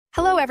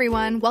Hello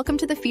everyone, welcome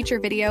to the feature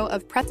video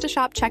of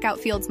Prestashop Checkout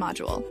Fields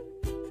Module.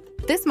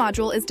 This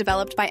module is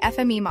developed by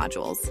FME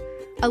Modules,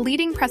 a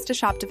leading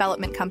Prestashop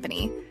development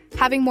company,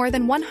 having more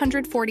than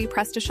 140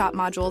 Prestashop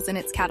modules in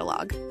its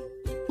catalog.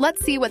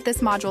 Let's see what this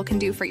module can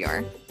do for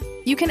you.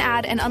 You can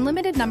add an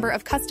unlimited number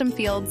of custom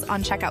fields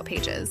on checkout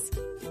pages.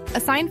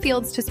 Assign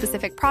fields to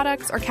specific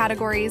products or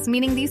categories,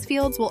 meaning these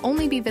fields will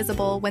only be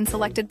visible when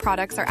selected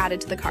products are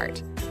added to the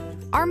cart.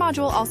 Our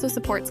module also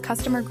supports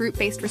customer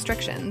group-based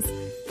restrictions.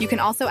 You can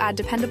also add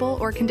dependable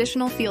or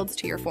conditional fields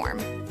to your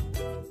form.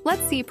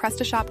 Let's see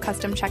Prestashop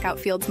Custom Checkout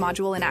Fields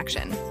module in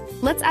action.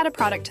 Let's add a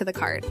product to the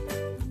cart.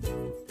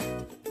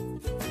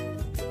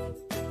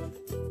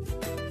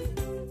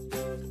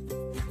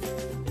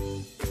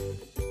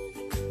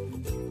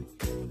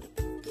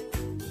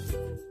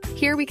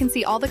 Here we can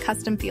see all the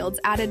custom fields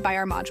added by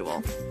our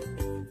module.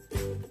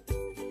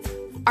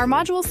 Our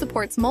module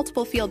supports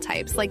multiple field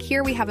types, like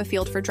here we have a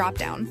field for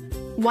dropdown,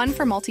 one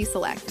for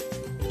multi-select,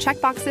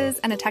 checkboxes,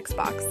 and a text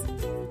box.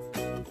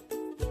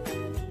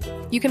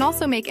 You can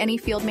also make any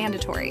field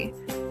mandatory.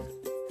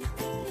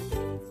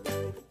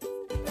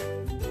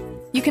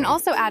 You can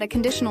also add a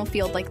conditional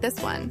field like this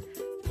one.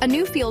 A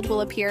new field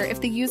will appear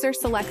if the user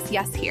selects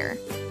yes here.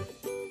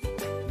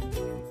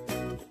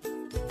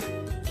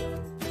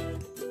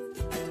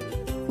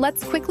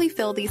 Let's quickly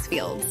fill these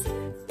fields.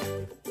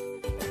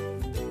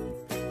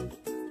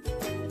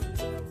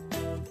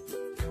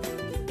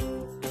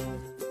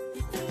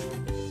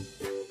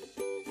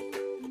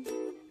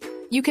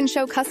 You can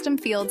show custom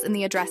fields in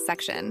the address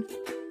section.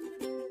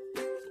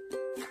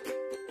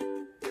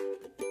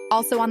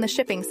 Also on the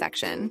shipping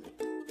section.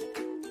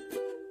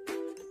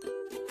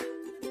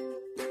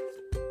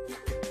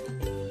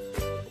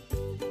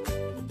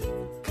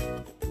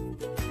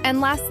 And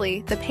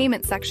lastly, the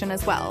payment section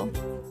as well.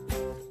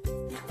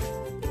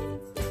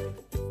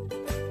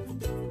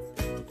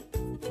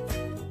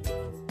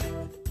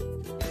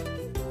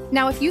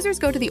 Now, if users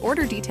go to the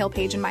order detail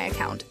page in my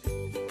account,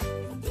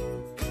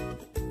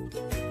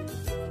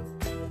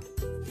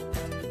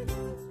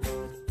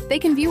 they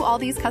can view all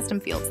these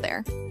custom fields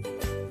there.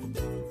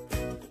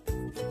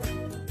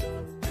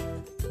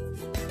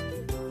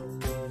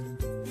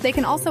 They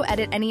can also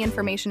edit any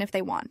information if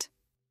they want.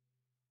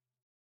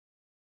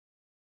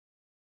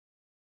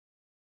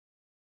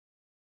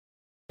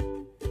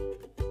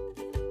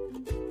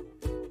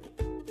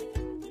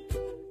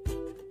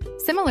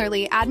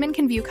 Similarly, admin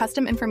can view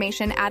custom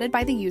information added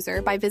by the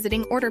user by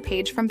visiting order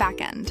page from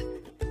backend.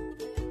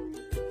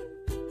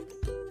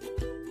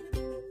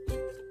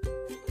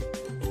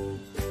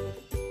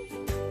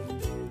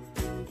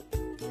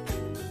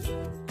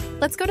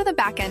 Let's go to the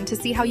backend to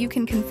see how you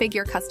can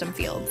configure custom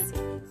fields.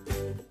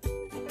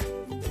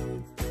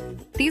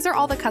 These are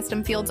all the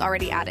custom fields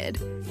already added.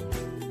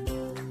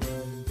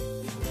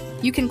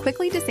 You can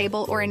quickly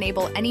disable or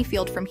enable any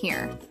field from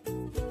here.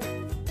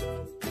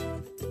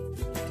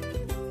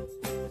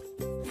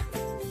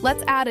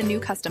 Let's add a new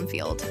custom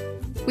field.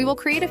 We will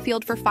create a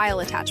field for file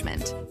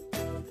attachment.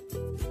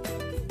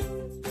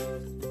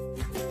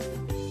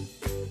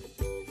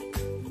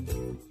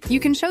 You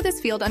can show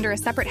this field under a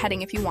separate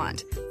heading if you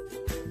want.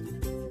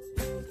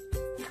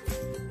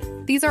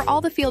 These are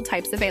all the field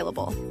types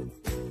available.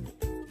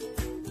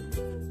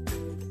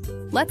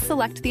 Let's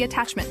select the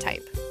attachment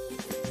type.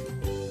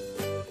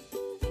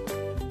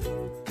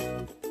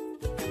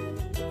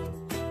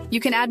 You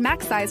can add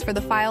max size for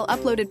the file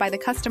uploaded by the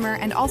customer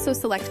and also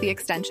select the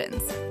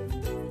extensions.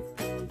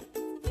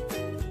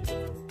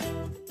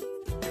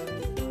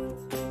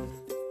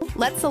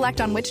 Let's select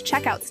on which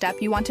checkout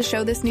step you want to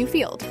show this new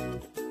field.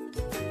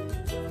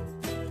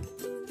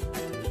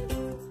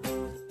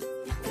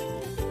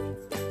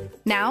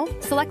 Now,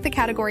 select the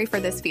category for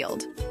this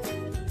field.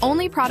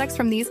 Only products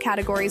from these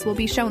categories will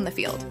be shown the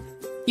field.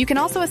 You can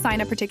also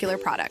assign a particular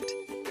product.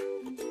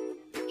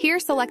 Here,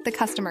 select the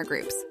customer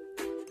groups.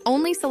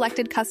 Only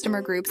selected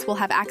customer groups will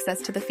have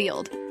access to the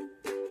field.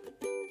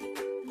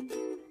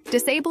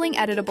 Disabling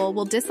editable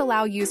will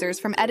disallow users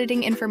from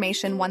editing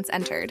information once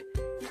entered.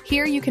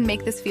 Here, you can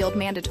make this field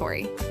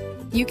mandatory.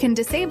 You can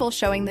disable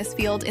showing this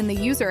field in the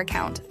user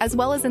account as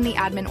well as in the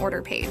admin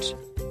order page.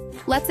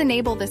 Let's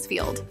enable this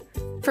field.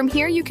 From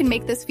here, you can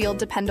make this field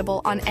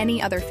dependable on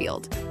any other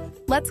field.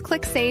 Let's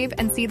click Save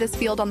and see this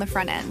field on the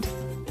front end.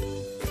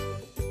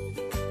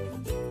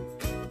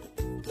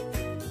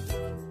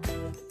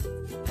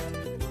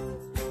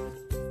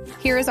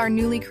 Here is our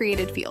newly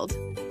created field.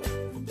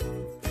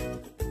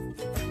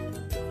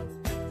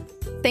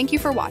 Thank you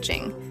for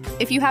watching.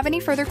 If you have any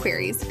further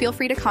queries, feel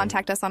free to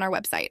contact us on our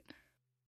website.